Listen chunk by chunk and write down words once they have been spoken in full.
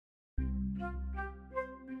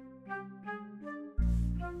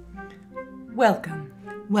Welcome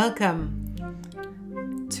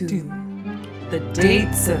to the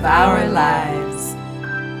Dates of Our Lives,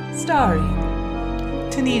 starring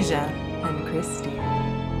Tanesia and Christy.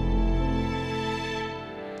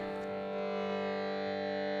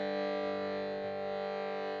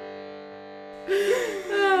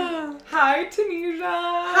 Hi, Tanesia.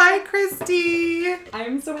 Hi, Christy.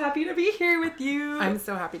 I'm so happy to be here with you. I'm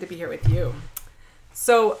so happy to be here with you.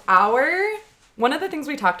 So one of the things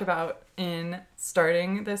we talked about in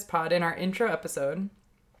starting this pod in our intro episode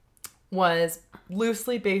was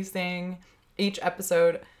loosely basing each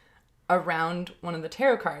episode around one of the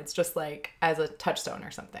tarot cards, just like as a touchstone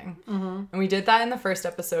or something. Mm-hmm. And we did that in the first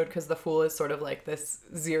episode because the Fool is sort of like this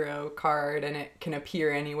 0 card and it can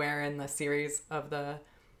appear anywhere in the series of the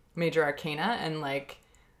major arcana. And like,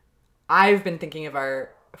 I've been thinking of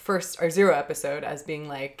our 0 episode as being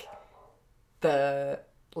like the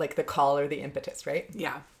call or the impetus, right?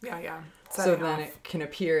 Yeah. So then it can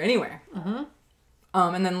appear anywhere. Mm-hmm.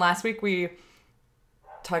 And then last week we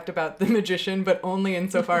talked about the magician, but only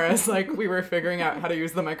insofar as like we were figuring out how to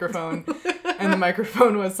use the microphone, and the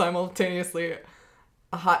microphone was simultaneously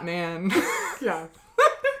a hot man. Yeah,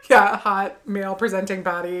 a hot male presenting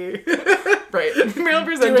body. Right, male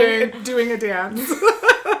presenting doing a dance.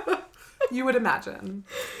 You would imagine.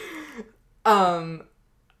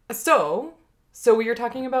 So we were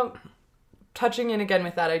talking about touching in again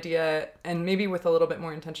with that idea, and maybe with a little bit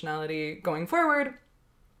more intentionality going forward.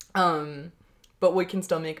 But we can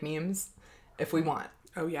still make memes if we want.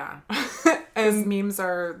 Oh yeah. And memes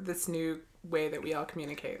are this new way that we all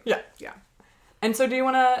communicate. Yeah. Yeah. And so do you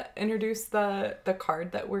want to introduce the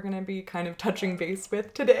card that we're going to be kind of touching base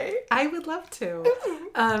with today? I would love to.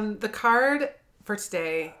 The card for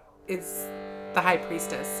today is the High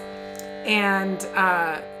Priestess. And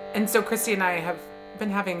so Christy and I have been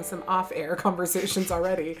having some off-air conversations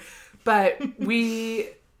already. But we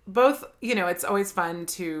both, it's always fun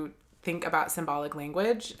to think about symbolic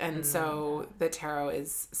language. And so the tarot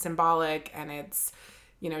is symbolic, and it's,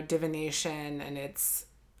 divination, and it's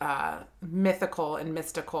mythical and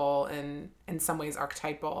mystical, and in some ways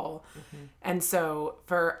archetypal. Mm-hmm. And so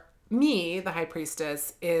for me, the High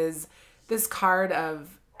Priestess is this card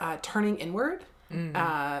of turning inward.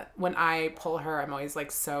 Mm-hmm. When I pull her, I'm always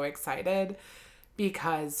like so excited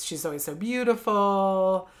because she's always so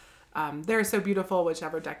beautiful. They're so beautiful,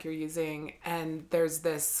 whichever deck you're using. And there's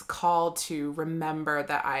this call to remember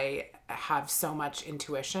that I have so much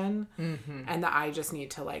intuition, mm-hmm. and that I just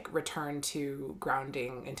need to like return to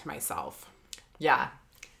grounding into myself. Yeah.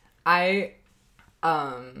 I'm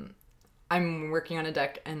working on a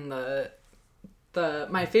deck, and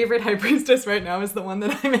my favorite High Priestess right now is the one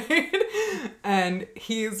that I made. And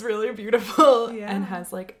he's really beautiful, and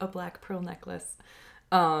has like a black pearl necklace.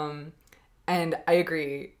 And I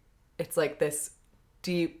agree. It's like this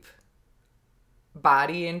deep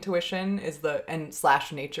body intuition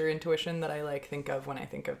 / nature intuition that I like think of when I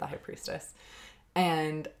think of the High Priestess.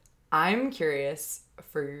 And I'm curious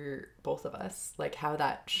for both of us, like how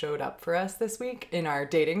that showed up for us this week in our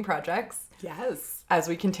dating projects. Yes. As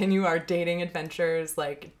we continue our dating adventures,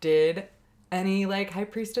 like did any like High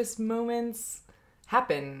Priestess moments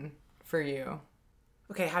happen for you?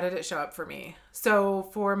 Okay, how did it show up for me? So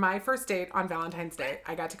for my first date on Valentine's Day,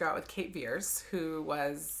 I got to go out with Kate Veers, who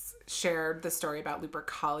shared the story about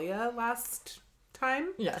Lupercalia last time.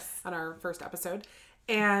 Yes. On our first episode.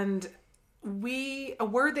 And a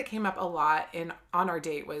word that came up a lot on our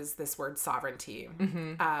date was this word sovereignty.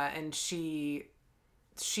 Mm-hmm. And she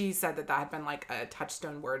said that had been like a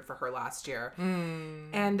touchstone word for her last year. Mm.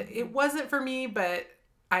 And it wasn't for me, but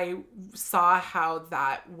I saw how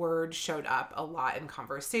that word showed up a lot in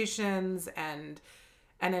conversations and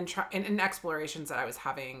in explorations that I was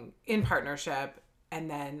having in partnership, and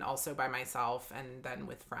then also by myself, and then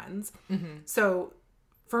with friends. Mm-hmm. So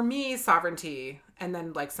for me, sovereignty, and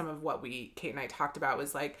then like some of what Kate and I talked about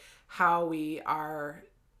was like how we are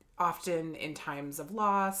often in times of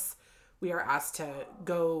loss, we are asked to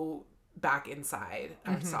go back inside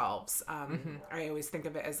ourselves. I always think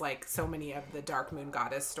of it as like so many of the Dark Moon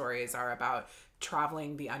Goddess stories are about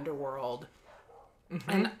traveling the underworld,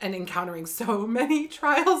 and encountering so many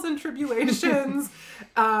trials and tribulations,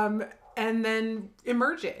 and then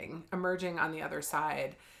emerging on the other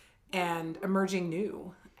side and emerging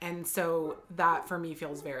new. And so that for me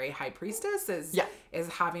feels very High Priestess is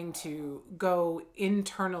having to go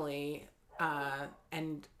internally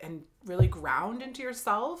and really ground into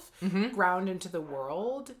yourself, ground into the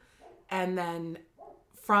world. And then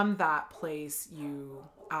from that place,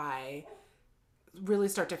 I really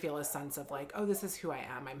start to feel a sense of like, oh, this is who I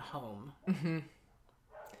am. I'm home. Mm-hmm.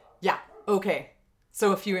 Yeah. Okay.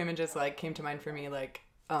 So a few images like came to mind for me,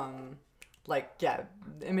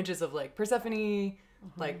 images of like Persephone,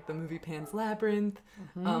 like the movie Pan's Labyrinth,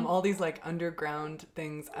 all these like underground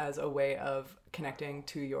things as a way of connecting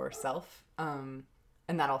to yourself. And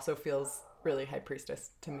that also feels really High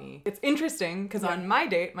Priestess to me. It's interesting because on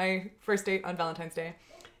my first date on Valentine's Day,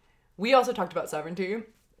 we also talked about sovereignty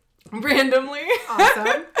randomly.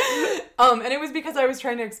 Awesome. And it was because I was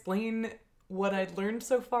trying to explain what I'd learned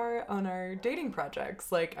so far on our dating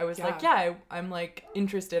projects. Like I was I'm like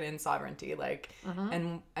interested in sovereignty, like,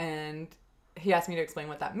 and he asked me to explain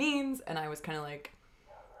what that means, and I was kind of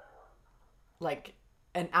like,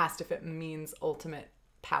 and asked if it means ultimate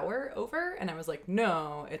power over, and I was like,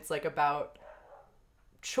 no, it's like about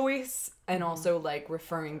choice and also like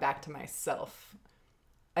referring back to myself.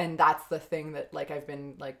 And that's the thing that like I've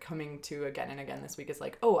been like coming to again and again this week is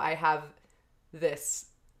like, oh, I have this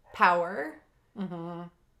power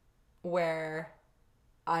where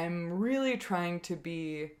I'm really trying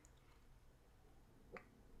to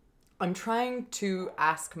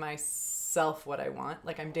ask myself what I want.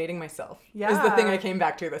 Like I'm dating myself is the thing I came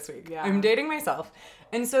back to this week. Yeah. I'm dating myself.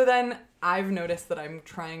 And so then I've noticed that I'm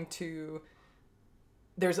trying to,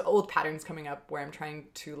 there's old patterns coming up where I'm trying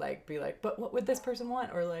to like be like, but what would this person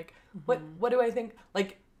want? Or like, what do I think?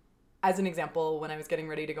 Like, as an example, when I was getting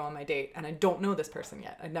ready to go on my date and I don't know this person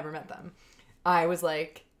yet, I'd never met them, I was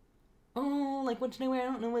like, oh, like what should I wear? I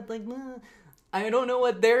don't know what, like, I don't know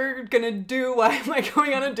what they're gonna do. Why am I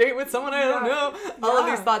going on a date with someone I don't know? All of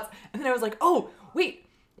these thoughts. And then I was like, oh, wait,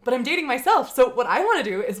 but I'm dating myself. So what I want to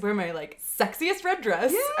do is wear my like sexiest red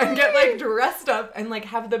dress and get like dressed up and like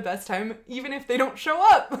have the best time, even if they don't show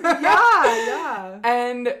up. Yeah.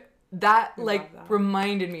 And that like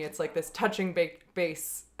reminded me, it's like this touching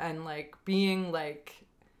base and like being like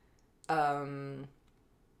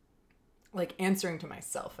answering to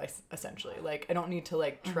myself, essentially. Like I don't need to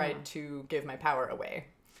like try to give my power away.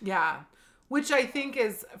 Yeah. Which I think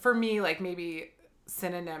is, for me, like maybe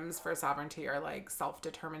synonyms for sovereignty are like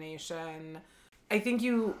self-determination. I think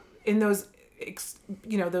in those,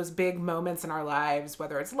 those big moments in our lives,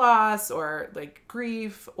 whether it's loss or like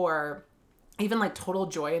grief or even like total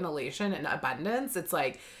joy and elation and abundance, it's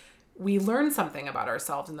like we learn something about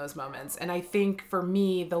ourselves in those moments. And I think for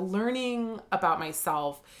me, the learning about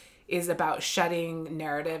myself is about shedding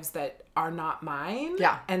narratives that are not mine.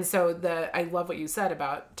 Yeah. And so I love what you said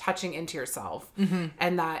about touching into yourself,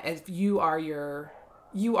 and that if you are your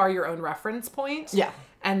own reference point. Yeah.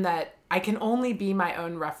 And that I can only be my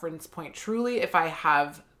own reference point truly if I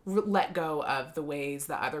have let go of the ways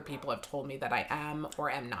that other people have told me that I am or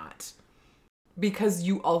am not. Because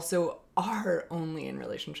you also are only in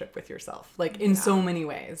relationship with yourself, like in so many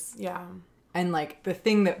ways. Yeah. And like the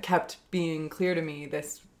thing that kept being clear to me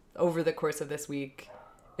over the course of this week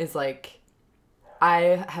is like,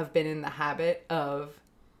 I have been in the habit of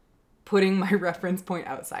putting my reference point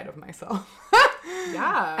outside of myself.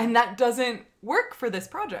 Yeah. And that doesn't work for this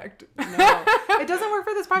project. No, it doesn't work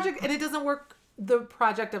for this project, and it doesn't work the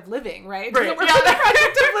project of living, right? It doesn't Right. work for the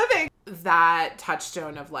project of living. That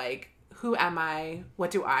touchstone of like, who am I?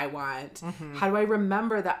 What do I want? How do I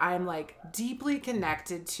remember that I'm like deeply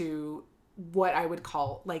connected to what I would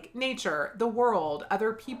call like nature, the world,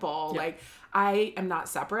 other people. Like I am not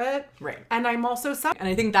separate. Right. And I'm also separate. And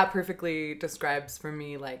I think that perfectly describes for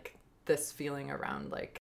me like this feeling around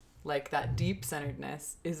like that deep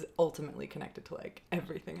centeredness is ultimately connected to like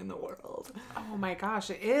everything in the world. Oh my gosh,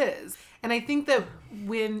 it is. And I think that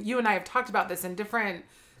when you and I have talked about this in different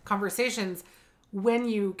conversations, when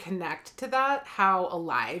you connect to that, how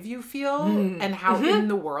alive you feel and how in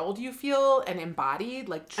the world you feel and embodied,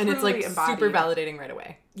 like truly embodied. And it's like super validating right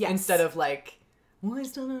away. Yes. Instead of like, well, I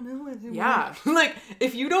still don't know what I want. Like,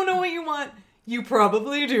 if you don't know what you want, you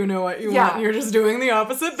probably do know what you want. You're just doing the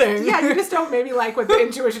opposite thing. Yeah, you just don't maybe like what the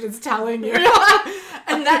intuition is telling you.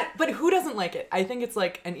 But who doesn't like it? I think it's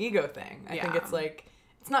like an ego thing. I think it's like,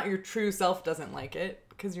 it's not your true self doesn't like it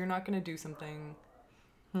because you're not going to do something.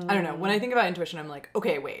 I don't know. When I think about intuition, I'm like,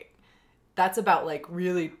 okay, wait. That's about like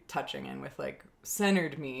really touching in with like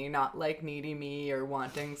centered me, not like needy me or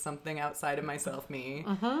wanting something outside of myself me.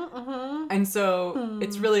 And so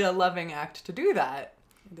it's really a loving act to do that.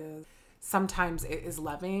 It is. Sometimes it is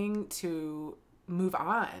loving to move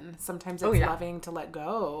on. Sometimes it's loving to let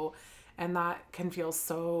go. And that can feel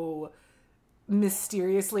so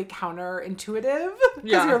mysteriously counterintuitive.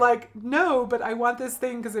 Because you're like, no, but I want this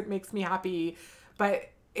thing because it makes me happy. But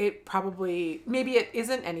it probably, maybe it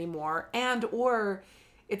isn't anymore. Or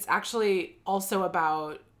it's actually also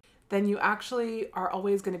about then you actually are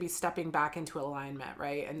always going to be stepping back into alignment,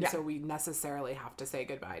 right? And so we necessarily have to say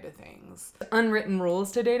goodbye to things. Unwritten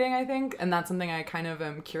rules to dating, I think, and that's something I kind of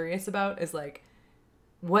am curious about, is like,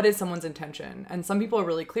 what is someone's intention? And some people are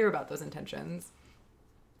really clear about those intentions.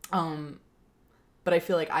 But I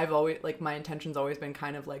feel like I've always, like, my intention's always been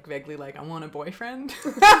kind of like vaguely like, I want a boyfriend.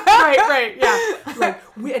 right, yeah. Like,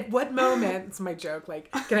 at what moment, it's my joke,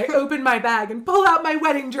 like, can I open my bag and pull out my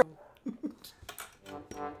wedding dress?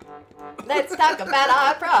 Let's talk about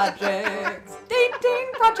our projects.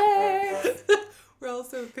 Dating projects. We're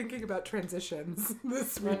also thinking about transitions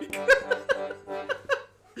this week.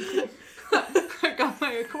 I got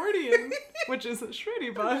my accordion, which is a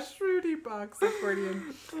Shruti box. Shruti box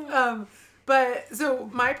accordion. But so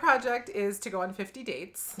my project is to go on 50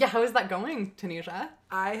 dates. Yeah, how is that going, Tanesia?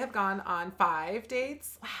 I have gone on 5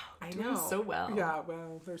 dates. Wow, I doing know. So well. Yeah,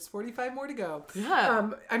 well, there's 45 more to go. Yeah.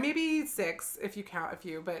 I maybe 6 if you count a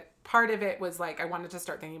few, but part of it was like I wanted to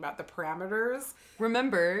start thinking about the parameters.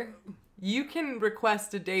 Remember, you can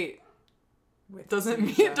request a date. With Doesn't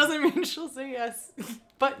Tanesia. mean she'll say yes,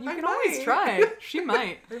 but you I can might. always try. She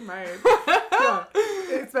might. I might. Yeah.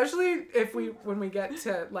 Especially when we get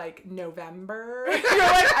to like November. You're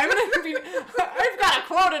like, I've got a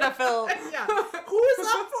quota to fill. Yeah. Who's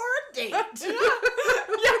up for a date?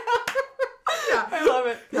 Yeah. I love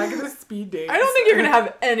it. Yeah, I get a speed date. I don't think you're gonna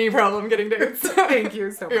have any problem getting dates. Thank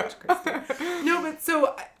you so much, Christy. No, but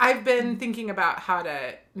so I've been thinking about how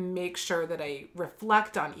to make sure that I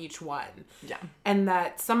reflect on each one. Yeah. And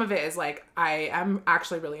that some of it is like, I am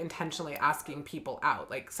actually really intentionally asking people out.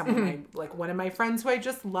 Like someone, like one of my friends who I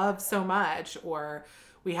just love so much, or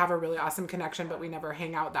we have a really awesome connection, but we never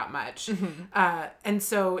hang out that much. And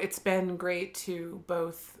so it's been great to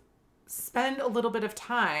both spend a little bit of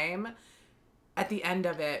time at the end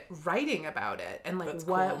of it writing about it and like That's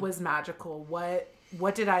what cool. was magical,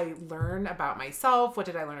 what did I learn about myself, what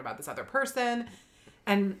did I learn about this other person.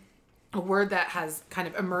 And a word that has kind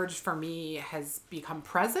of emerged for me has become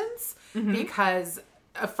presence, because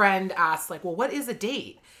a friend asked like, well, what is a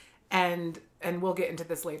date? And we'll get into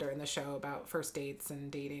this later in the show about first dates and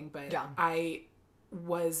dating, but Yeah. I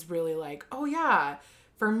was really like, oh yeah,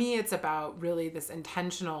 for me it's about really this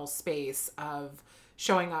intentional space of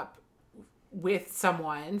showing up with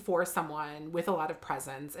someone, for someone, with a lot of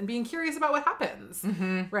presence, and being curious about what happens,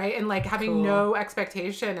 right? And like having Cool. no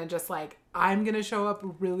expectation, and just like, I'm gonna show up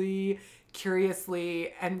really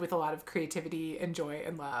curiously and with a lot of creativity and joy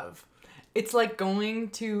and love. It's like going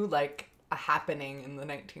to like a happening in the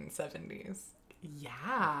 1970s.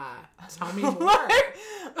 Yeah, tell me more. Well,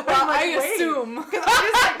 I wait. assume. Because I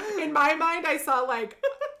just, like, in my mind, I saw like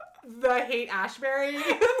the Haight Ashbury. And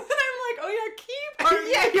then I'm like, oh yeah, keep.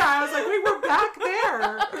 yeah. I was like, wait, we're back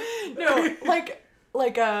there.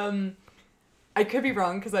 No, I could be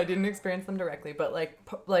wrong because I didn't experience them directly, but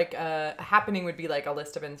a happening would be like a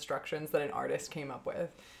list of instructions that an artist came up with,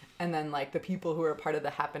 and then like the people who are part of the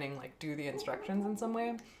happening like do the instructions in some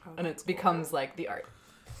way, and it becomes like the art.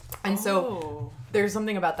 And so there's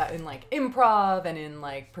something about that in like improv and in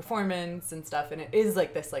like performance and stuff, and it is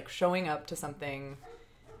like this like showing up to something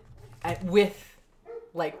with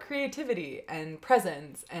like creativity and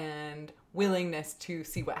presence and willingness to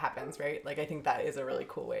see what happens, right? Like I think that is a really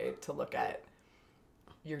cool way to look at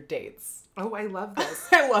your dates. Oh, I love this.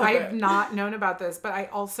 I've not known about this, but I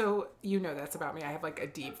also, that's about me. I have like a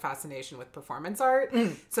deep fascination with performance art.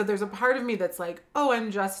 So there's a part of me that's like, oh,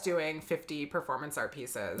 I'm just doing 50 performance art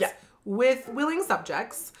pieces. Yeah. With willing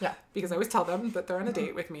subjects. Yeah. Because I always tell them that they're on a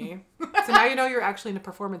date with me. So now you know you're actually in a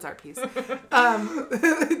performance art piece.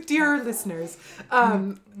 Dear listeners.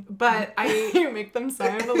 But You make them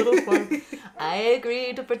sign a little form. I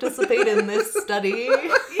agree to participate in this study.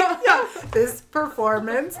 yeah, this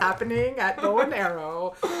performance happening at Bow and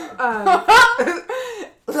Arrow.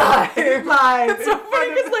 Live. It's so funny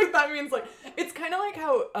because like that means like it's kind of like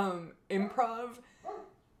how improv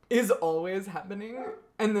is always happening,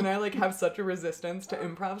 and then I like have such a resistance to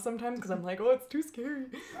improv sometimes because I'm like, oh, it's too scary,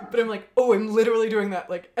 but I'm like, oh, I'm literally doing that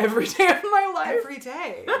like every day of my life. Every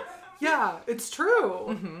day. Yeah, it's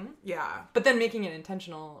true. Yeah. But then making it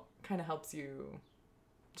intentional kind of helps you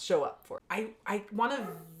show up for it. I want to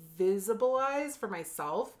visibilize for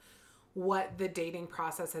myself what the dating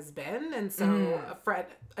process has been. And so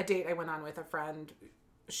a date I went on with a friend,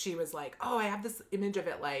 she was like, oh, I have this image of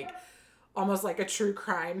it like almost like a true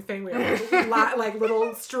crime thing. We have like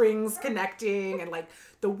little strings connecting and like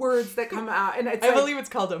the words that come out. And it's I believe it's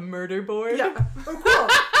called a murder board. Yeah. Oh, cool.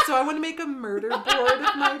 So I want to make a murder board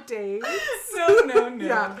of my dates. No.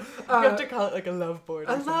 Yeah. You have to call it like a love board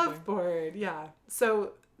or A something. love board, yeah.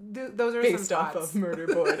 So those are Based some off thoughts. of murder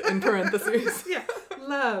board in parentheses. Yeah,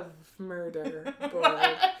 love murder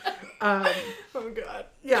board. Oh God.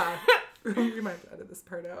 Yeah. You might have to edit this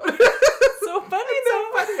part out. So funny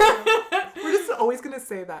though. We're just always gonna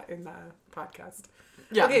say that in the podcast.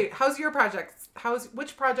 Yeah. Okay, how's your project?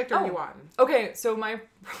 Which project are you on? Okay, so my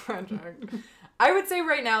project, I would say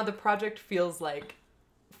right now the project feels like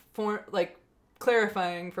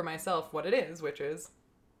clarifying for myself what it is, which is,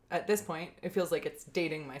 at this point, it feels like it's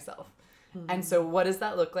dating myself. Mm-hmm. And so what does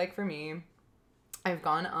that look like for me? I've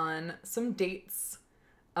gone on some dates,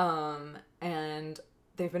 and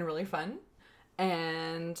they've been really fun.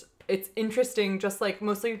 And it's interesting,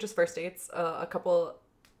 mostly just first dates,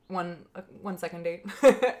 one second date,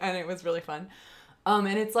 and it was really fun. And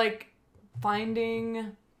it's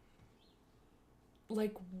finding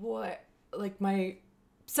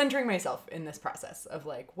centering myself in this process of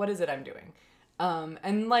what is it I'm doing.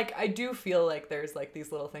 And I do feel like there's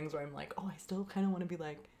these little things where I'm oh, I still kind of want to be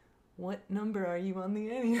what number are you on the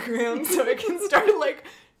Enneagram? So I can start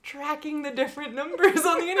tracking the different numbers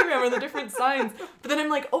on the Enneagram or the different signs. But then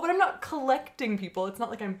I'm oh, but I'm not collecting people. It's not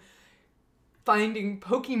like I'm finding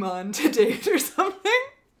Pokemon to date or something.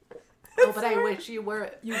 Oh, but I wish you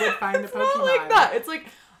would find a Pokemon. Not like that. It's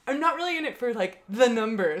I'm not really in it for the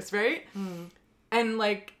numbers, right? Mm. And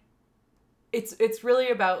it's really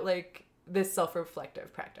about this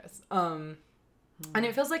self-reflective practice. And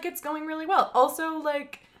it feels like it's going really well. Also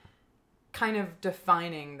kind of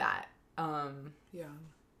defining that. Yeah.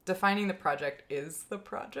 Defining the project is the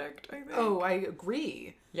project, I think. Oh, I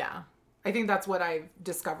agree. Yeah. I think that's what I've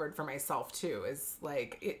discovered for myself too, is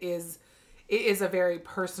it is a very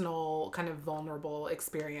personal, kind of vulnerable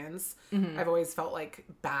experience. Mm-hmm. I've always felt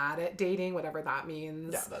bad at dating, whatever that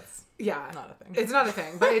means. Yeah, that's not a thing. It's not a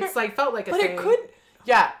thing, but it's felt like a thing. But it could.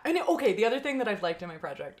 Yeah. And okay, the other thing that I've liked in my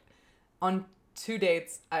project, on 2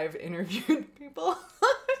 dates, I've interviewed people.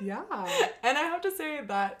 Yeah. And I have to say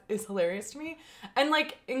that is hilarious to me. And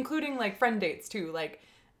including friend dates too.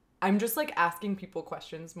 I'm just asking people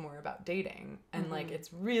questions more about dating. And mm-hmm.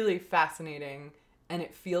 It's really fascinating. And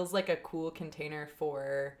it feels like a cool container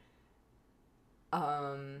for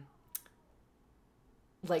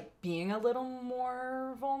being a little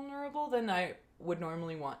more vulnerable than I would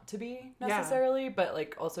normally want to be necessarily. Yeah.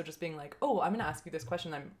 But also just being oh, I'm going to ask you this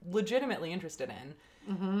question I'm legitimately interested in.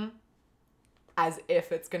 Mm-hmm. As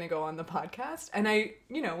if it's going to go on the podcast. And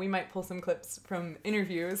we might pull some clips from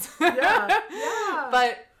interviews. Yeah. Yeah.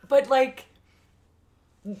 But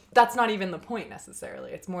that's not even the point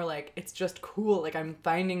necessarily. It's more it's just cool. I'm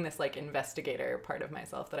finding this investigator part of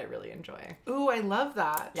myself that I really enjoy. Ooh, I love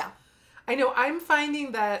that. Yeah. I know I'm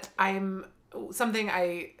finding that something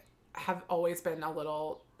I have always been a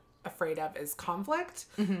little afraid of is conflict.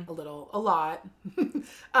 Mm-hmm. A lot.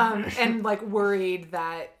 And worried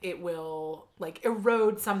that it will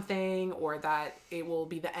erode something, or that it will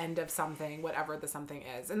be the end of something, whatever the something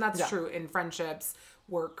is. And that's true in friendships,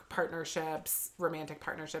 work partnerships, romantic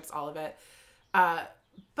partnerships, all of it.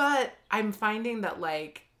 But I'm finding that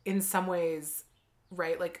in some ways,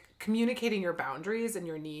 right, communicating your boundaries and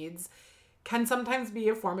your needs can sometimes be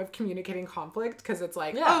a form of communicating conflict, because it's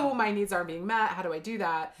oh, my needs aren't being met. How do I do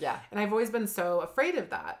that? Yeah. And I've always been so afraid of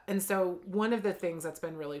that. And so one of the things that's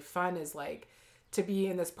been really fun is to be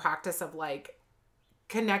in this practice of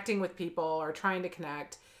connecting with people, or trying to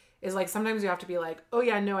connect, is sometimes you have to be oh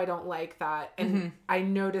yeah, no, I don't like that. And mm-hmm. I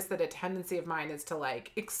notice that a tendency of mine is to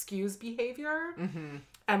excuse behavior, mm-hmm.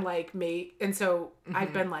 and and so mm-hmm.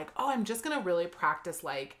 I've been oh, I'm just going to really practice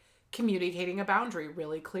communicating a boundary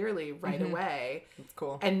really clearly right mm-hmm. away. That's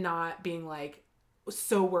cool. And not being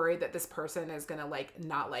so worried that this person is going to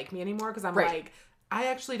not like me anymore, because I'm right. I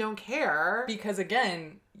actually don't care. Because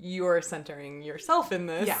again, you're centering yourself in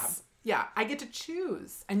this. Yeah. Yeah, I get to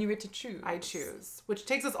choose. And you get to choose. I choose. Which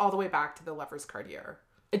takes us all the way back to the Lover's card year.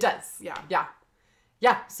 It does. Yeah. Yeah.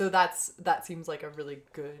 Yeah. So that seems like a really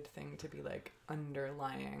good thing to be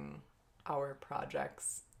underlying our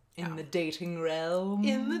projects in the dating realm.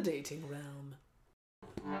 In the dating realm.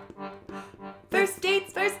 First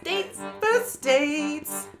dates, first dates, first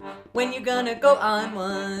dates. When you gonna go on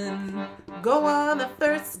one? Go on a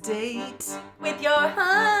first date with your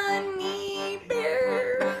honey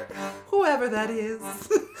bear. Whoever that is.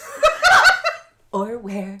 Or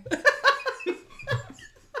where.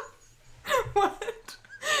 What?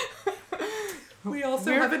 We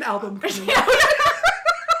also have an album coming out.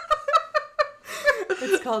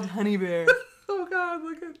 It's called Honey Bear. Oh God,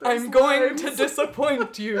 look at this. I'm going to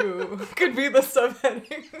disappoint you. Could be the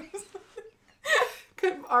subheadings.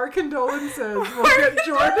 Our condolences. We'll get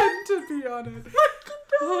Jordan to be on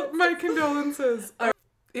it. My condolences.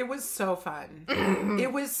 It was so fun.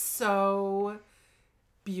 It was so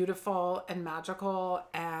beautiful and magical,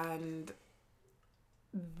 and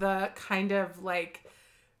the kind of like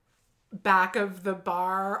back of the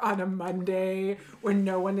bar on a Monday when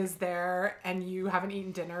no one is there and you haven't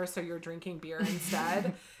eaten dinner, so you're drinking beer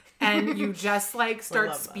instead. And you just like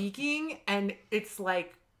start speaking, and it's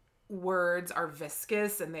like words are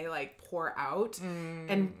viscous and they like pour out.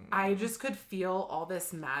 And I just could feel all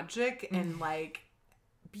this magic and like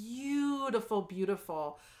beautiful,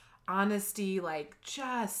 beautiful honesty, like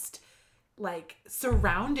just like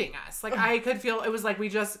surrounding us. Like I could feel, it was like we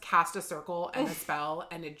just cast a circle and a spell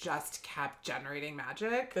and it just kept generating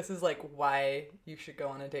magic. This is like why you should go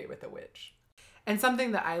on a date with a witch. And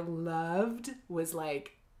something that I loved was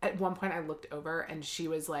like, at one point I looked over and she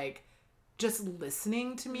was like just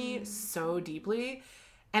listening to me so deeply.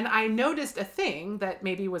 And I noticed a thing that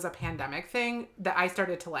maybe was a pandemic thing, that I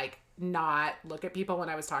started to like not look at people when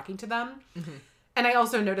I was talking to them. And I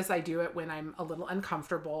also notice I do it when I'm a little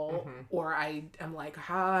uncomfortable or I am like,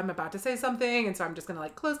 I'm about to say something. And so I'm just going to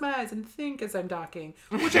like close my eyes and think as I'm talking,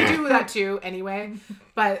 which I do that too anyway.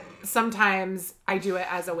 But sometimes I do it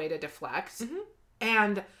as a way to deflect.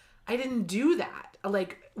 And I didn't do that.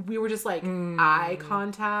 Like we were just like eye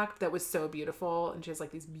contact that was so beautiful. And she has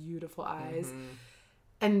like these beautiful eyes.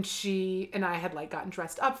 And she and I had like gotten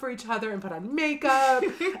dressed up for each other and put on makeup.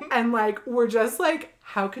 And like, we're just like,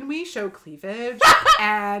 how can we show cleavage?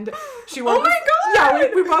 And she was, oh my God!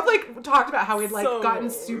 Yeah, we both like talked about how we'd like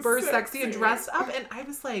gotten super sexy and dressed up. And I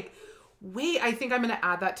was like, wait, I think I'm going to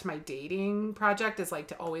add that to my dating project, is like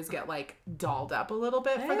to always get like dolled up a little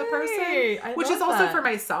bit for the person. Which is also for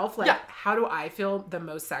myself. Like, how do I feel the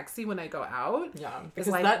most sexy when I go out? Yeah,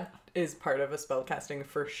 because like, that is part of a spell casting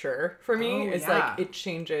for sure. For me, it's like it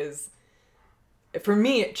changes. For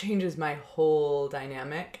me, it changes my whole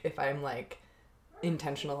dynamic if I'm like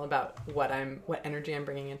intentional about what energy I'm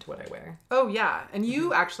bringing into what I wear. Oh yeah, and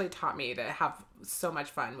you actually taught me to have so much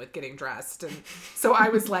fun with getting dressed, and so I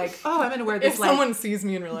was like, oh, I'm gonna wear this. If someone sees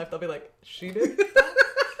me in real life, they'll be like, she did.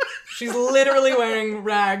 She's literally wearing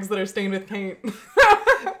rags that are stained with paint.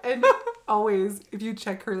 And always, if you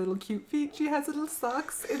check her little cute feet, she has little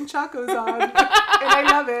socks and chacos on. And I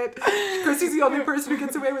love it. Christy's the only person who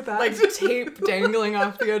gets away with that. Like tape dangling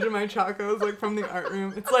off the edge of my chacos, like from the art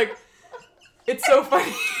room. It's like, it's so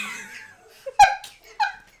funny.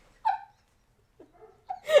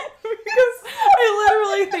 Because I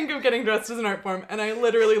literally think of getting dressed as an art form, and I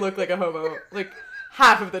literally look like a hobo, like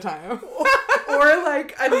half of the time. Or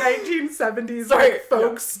like a 1970s like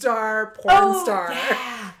folk star, porn star.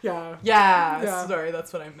 Yeah. Sorry,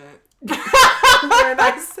 that's what I meant. When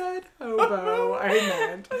I said hobo, I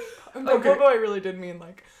meant... By hobo, I really did mean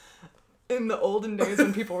like in the olden days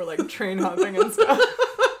when people were like train hopping and stuff.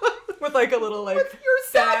 With like a little like... With your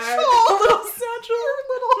satchel! A little satchel.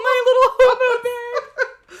 My little hobo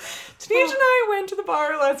bag. Tanesia and I went to the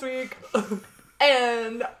bar last week.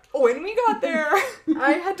 And when we got there,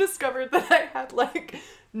 I had discovered that I had like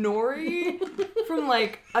nori from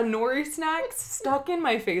like a nori snack stuck in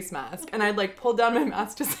my face mask. And I'd like pulled down my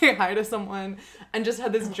mask to say hi to someone and just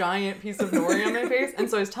had this giant piece of nori on my face. And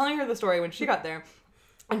so I was telling her the story when she got there.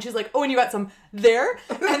 And she's like, oh, and you got some there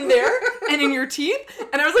and in your teeth?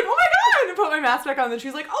 And I was like, oh my God. And I put my mask back on. And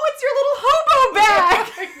she's like, oh, it's your little hobo bag.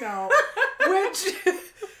 I know.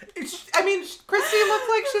 Which, I mean, Christy looks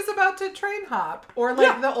like she's about to train hop. Or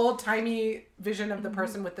like the old-timey vision of the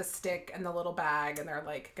person with the stick and the little bag. And they're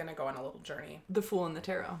like going to go on a little journey. The Fool in the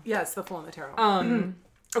Tarot. Yes, the Fool in the Tarot.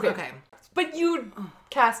 Okay. But you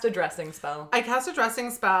cast a dressing spell. I cast a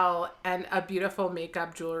dressing spell and a beautiful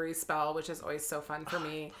makeup jewelry spell, which is always so fun for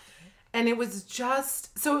me. And it was just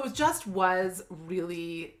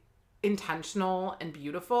really intentional and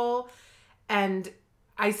beautiful. And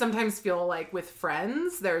I sometimes feel like with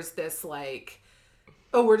friends, there's this like,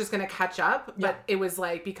 oh, we're just going to catch up. But it was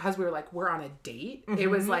like, because we were like, we're on a date. It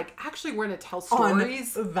was like, actually, we're going to tell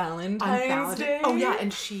stories. On Valentines Day. Oh, yeah.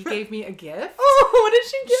 And she gave me a gift. Oh, what did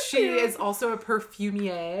she give you? She is also a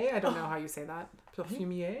perfumier. I don't know how you say that.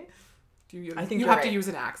 Perfumier? I think you have to use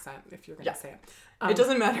an accent if you're going to say it. It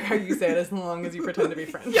doesn't matter how you say it as long as you pretend to be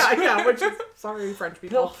French. Yeah, which is, sorry, French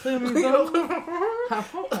people.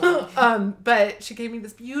 But she gave me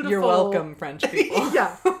this beautiful... You're welcome, French people.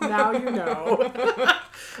 Yeah, now you know.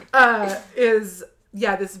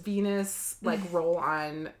 This Venus, like,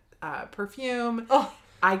 roll-on perfume. Oh,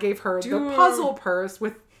 I gave her the puzzle purse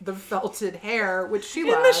with the felted hair, which she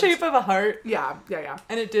loved. In the shape of a heart. Yeah.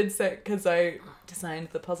 And it did say, because I designed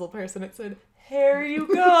the puzzle purse, and it said, "Here you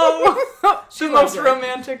go." The most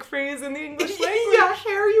romantic phrase in the English language. Yeah,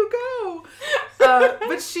 here you go.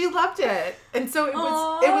 But she loved it. And so it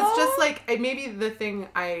was just like, maybe the thing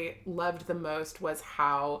I loved the most was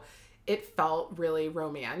how it felt really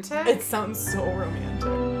romantic. It sounds so romantic.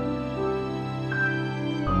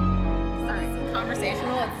 Sorry,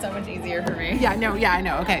 conversational. It's so much easier for me. Yeah, I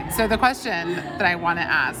know. Okay, so the question that I want to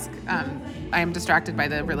ask, I am distracted by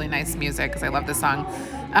the really nice music because I love this song,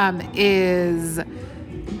 is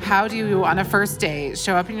how do you, on a first date,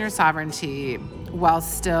 show up in your sovereignty while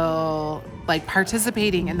still like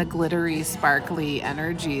participating in the glittery, sparkly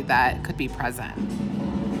energy that could be present?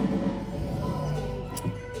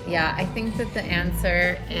 Yeah, I think that the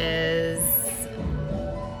answer is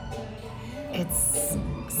it's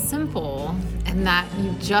simple, and that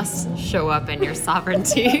you just show up in your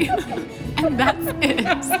sovereignty. And that's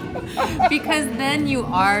it. Because then you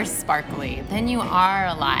are sparkly. Then you are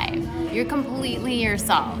alive. You're completely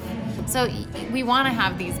yourself. So we want to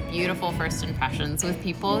have these beautiful first impressions with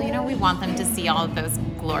people. You know, we want them to see all of those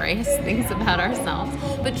glorious things about ourselves.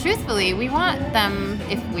 But truthfully, we want them,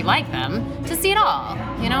 if we like them, to see it all.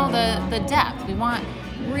 You know, the depth. We want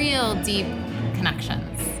real deep connections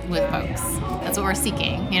with folks. That's what we're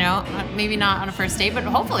seeking, you know? Maybe not on a first date, but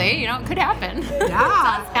hopefully, you know, it could happen.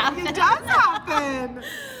 Yeah, it does happen.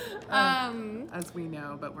 As we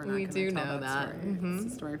know, but we're not going to tell that story. Mm-hmm.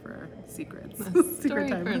 It's a story for secrets. Story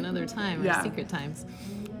for another time, or secret times.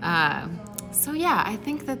 So yeah, I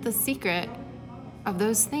think that the secret of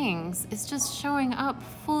those things is just showing up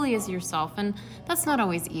fully as yourself, and that's not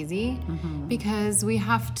always easy because we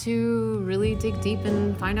have to really dig deep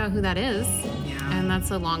and find out who that is. Yeah. And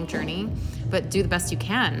that's a long journey, but do the best you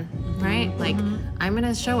can, right? Like, I'm going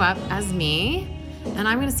to show up as me, and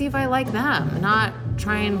I'm going to see if I like them, not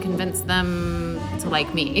try and convince them to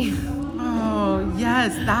like me. Oh,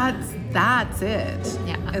 yes, that's it.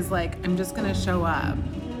 Yeah. It's like, I'm just going to show up.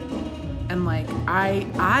 And like,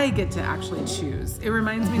 I get to actually choose. It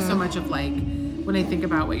reminds me so much of like, when I think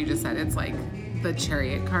about what you just said, it's like the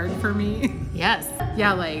Chariot card for me. Yes.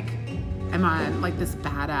 Yeah, like, I'm on like this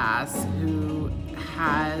badass who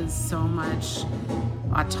has so much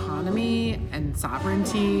autonomy and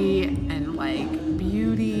sovereignty and like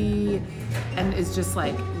beauty and is just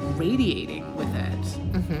like radiating with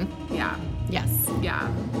it. Yeah. Yes. Yeah.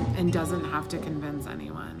 And doesn't have to convince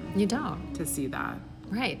anyone. You don't. To see that.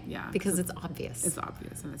 Right. Yeah. Because it's obvious. It's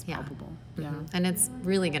obvious and it's palpable. Yeah. And it's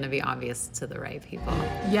really going to be obvious to the right people.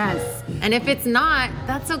 Yes. And if it's not,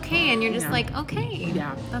 that's okay. And you're just like, okay.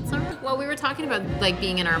 Yeah. That's all right. Well, we were talking about like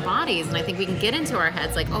being in our bodies, and I think we can get into our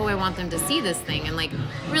heads like, oh, I want them to see this thing, and like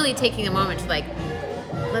really taking a moment to like,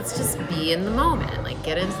 let's just be in the moment, like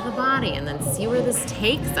get into the body and then see where this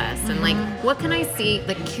takes us. And like, what can I see?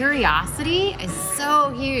 Like, curiosity is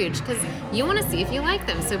so huge because you want to see if you like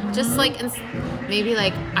them. So just like, maybe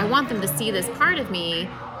like, I want them to see this part of me.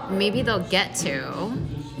 Maybe they'll get to.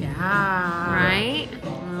 Yeah. Right?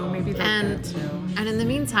 Well, maybe they'll get to. And in the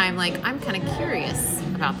meantime, like, I'm kind of curious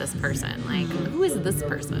about this person. Like, who is this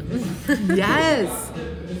person? Yes.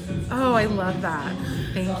 Oh, I love that.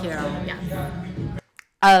 Thank you. Yeah.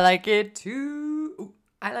 I like it too. Ooh,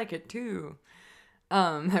 I like it too.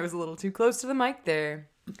 I was a little too close to the mic there.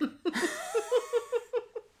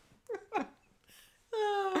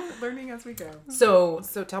 Learning as we go. So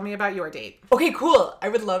tell me about your date. Okay, cool. I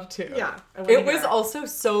would love to. Yeah. It was also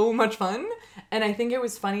so much fun. And I think it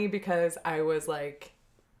was funny because I was like,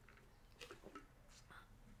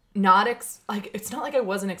 it's not like I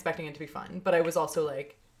wasn't expecting it to be fun, but I was also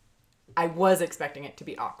like, I was expecting it to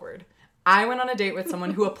be awkward. I went on a date with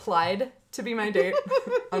someone who applied to be my date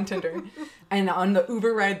on Tinder. And on the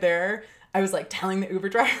Uber ride there, I was like telling the Uber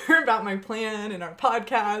driver about my plan and our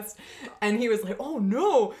podcast. And he was like, oh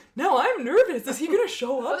no, now I'm nervous. Is he going to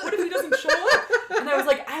show up? What if he doesn't show up? And I was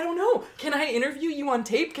like, I don't know. Can I interview you on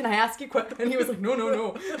tape? Can I ask you questions? And he was like, no. And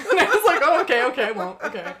I was like, oh, okay, I won't.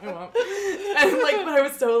 Okay, I won't. And like, but I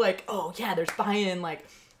was so like, oh yeah, there's buy-in, like,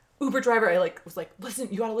 Uber driver, I like was like, listen,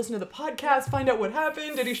 you gotta listen to the podcast, find out what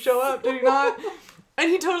happened. Did he show up? Did he not?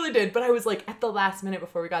 And he totally did. But I was like, at the last minute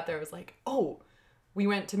before we got there, I was like, oh, we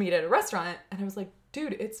went to meet at a restaurant. And I was like,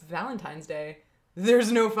 dude, it's Valentine's Day.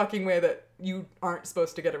 There's no fucking way that you aren't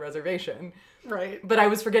supposed to get a reservation. Right. But I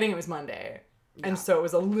was forgetting it was Monday. Yeah. And so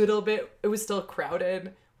it was still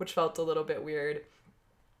crowded, which felt a little bit weird.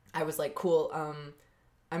 I was like, cool, I'm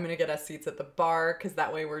going to get us seats at the bar because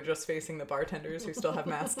that way we're just facing the bartenders who still have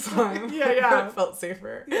masks on. Yeah. It felt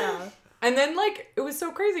safer. Yeah. And then, like, it was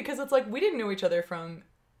so crazy because it's like we didn't know each other from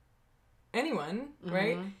anyone,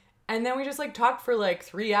 right? And then we just, like, talked for, like,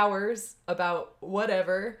 3 hours about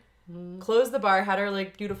whatever. Closed the bar, had our,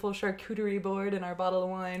 like, beautiful charcuterie board and our bottle of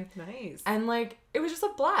wine. Nice. And, like, it was just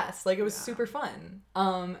a blast. Like, it was super fun.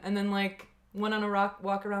 And then, like, went on a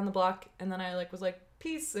walk around the block, and then I like was like,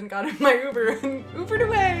 peace, and got in my Uber and Ubered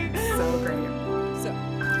away. So great. So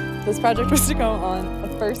this project was to go on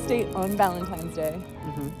a first date on Valentine's Day.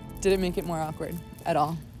 Mm-hmm. Did it make it more awkward at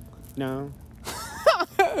all? No.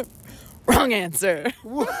 Wrong answer.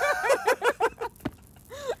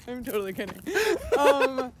 I'm totally kidding.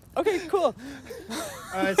 Okay, cool.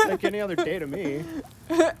 It's like any other day to me.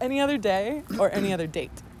 Any other day or any other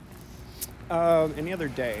date? Any other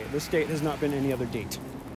day. This date has not been any other date.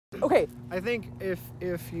 Okay. I think if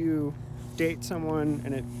you date someone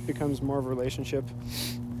and it becomes more of a relationship,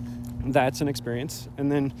 that's an experience.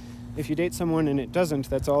 And then if you date someone and it doesn't,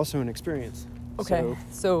 that's also an experience. Okay.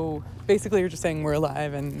 So basically you're just saying we're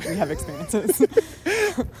alive and we have experiences.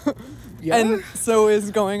 Yeah. And so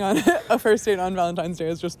is going on a first date on Valentine's Day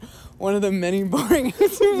is just one of the many boring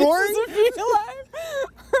experiences of being alive.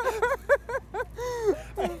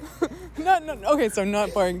 Okay, so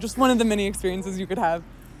not boring. Just one of the many experiences you could have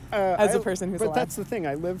as a person who's alive. But that's the thing.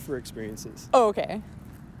 I live for experiences. Oh, okay.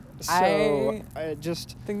 So I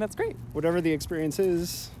just think that's great. Whatever the experience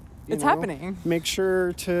is, It's happening. Make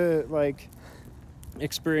sure to like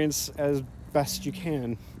experience as best you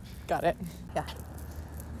can. Got it. Yeah.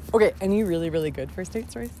 Okay, any really, really good first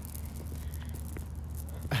date stories?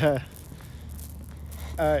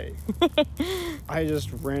 I just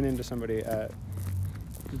ran into somebody at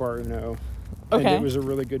Bar Uno, Okay. and it was a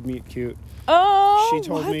really good meet cute. Oh, She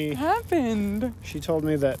told what me- happened? She told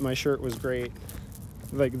me that my shirt was great.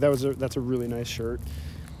 Like that's a really nice shirt.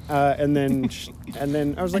 And then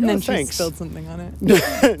I was like, And then oh, she thanks. spilled something on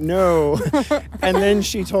it. No. And then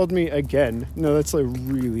she told me again, no, that's a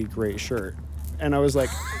really great shirt. And I was like,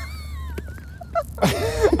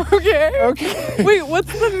 Okay. okay. Wait,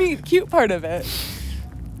 what's the meet cute part of it?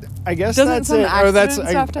 I guess Doesn't that's some it. Or that's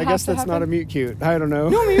accidents have to I have guess to that's not a happen? meet cute. I don't know.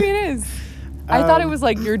 No, maybe it is. I thought it was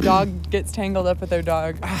like your dog gets tangled up with their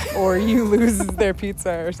dog, or you lose their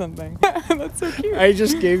pizza or something. That's so cute. I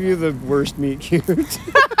just gave you the worst meet cute.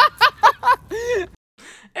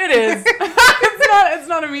 It is. It's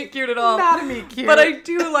not a meet cute at all. Not a meet cute. But I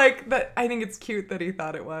do like that. I think it's cute that he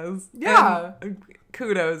thought it was. Yeah. And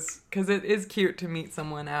kudos, because it is cute to meet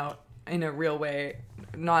someone out in a real way,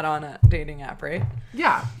 not on a dating app, right?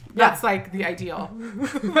 Yeah. That's like the ideal.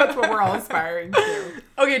 That's what we're all aspiring to.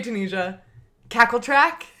 Okay, Tanesia. Cackle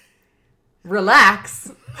track. Relax.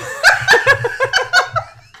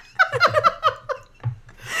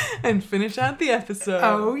 And finish out the episode.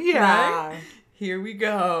 Oh, yeah. Right? Here we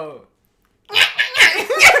go.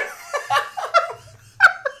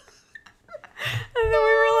 And then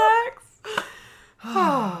we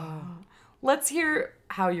relax. Let's hear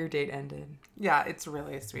how your date ended. Yeah, it's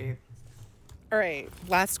really sweet. All right,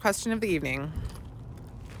 last question of the evening.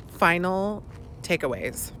 Final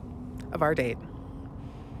takeaways of our date.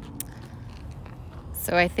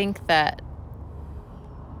 So I think that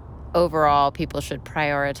overall people should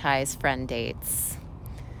prioritize friend dates,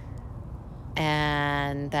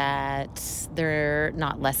 and that they're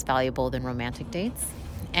not less valuable than romantic dates.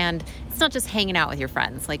 And it's not just hanging out with your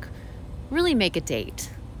friends. Like, really make a date.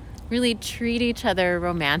 Really treat each other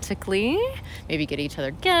romantically. Maybe get each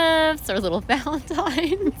other gifts or little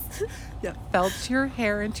Valentines. Yeah, felt your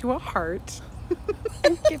hair into a heart.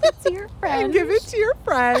 And give it to your friend. And give it to your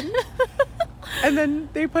friend. And then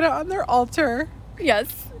they put it on their altar.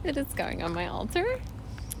 Yes, it is going on my altar.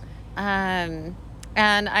 And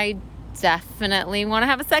I definitely want to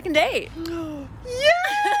have a second date.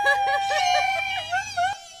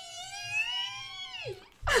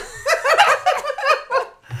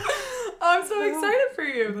 I'm so excited for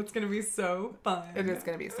you. That's going to be so fun. It is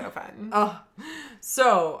going to be so fun. Oh,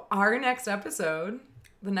 so our next episode,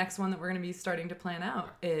 the next one that we're going to be starting to plan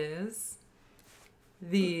out is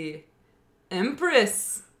the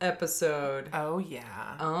Empress episode. Oh,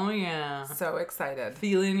 yeah. Oh, yeah. So excited.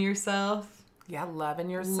 Feeling yourself. Yeah, loving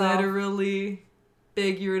yourself. Literally,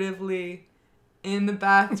 figuratively, in the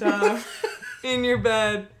bathtub, in your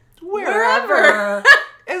bed, Wherever.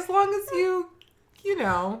 As long as you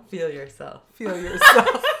know, feel yourself. feel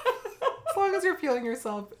yourself. As long as you're feeling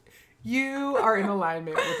yourself, you are in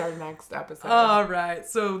alignment with our next episode. All right.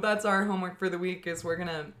 So that's our homework for the week is we're going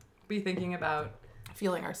to be thinking about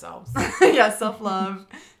Feeling ourselves. self-love,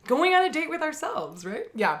 going on a date with ourselves, right?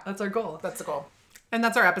 Yeah, That's our goal. that's the goal. And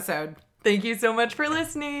that's our episode. Thank you so much for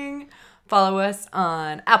listening. Follow us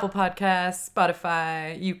on Apple Podcasts,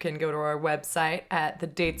 Spotify. You can go to our website at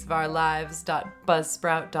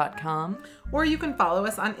thedatesofourlives.buzzsprout.com. Or you can follow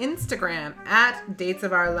us on Instagram at Dates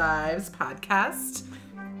of Our Lives Podcast.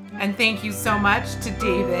 And thank you so much to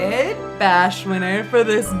David. Bash winner for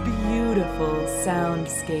this beautiful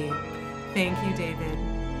soundscape. Thank you, David.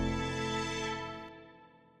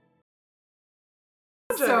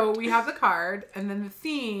 So we have the card, and then the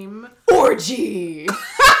theme. Orgy!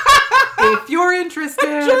 If you're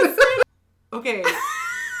interested. Okay.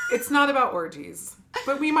 It's not about orgies.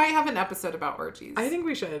 But we might have an episode about orgies. I think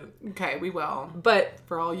we should. Okay, we will. But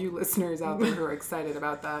for all you listeners out there who are excited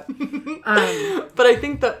about that. But I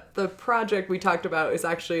think that the project we talked about is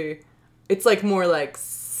actually, it's like more like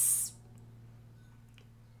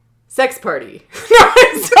sex party. No,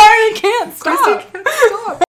 I'm sorry, I can't stop. Christy can't stop.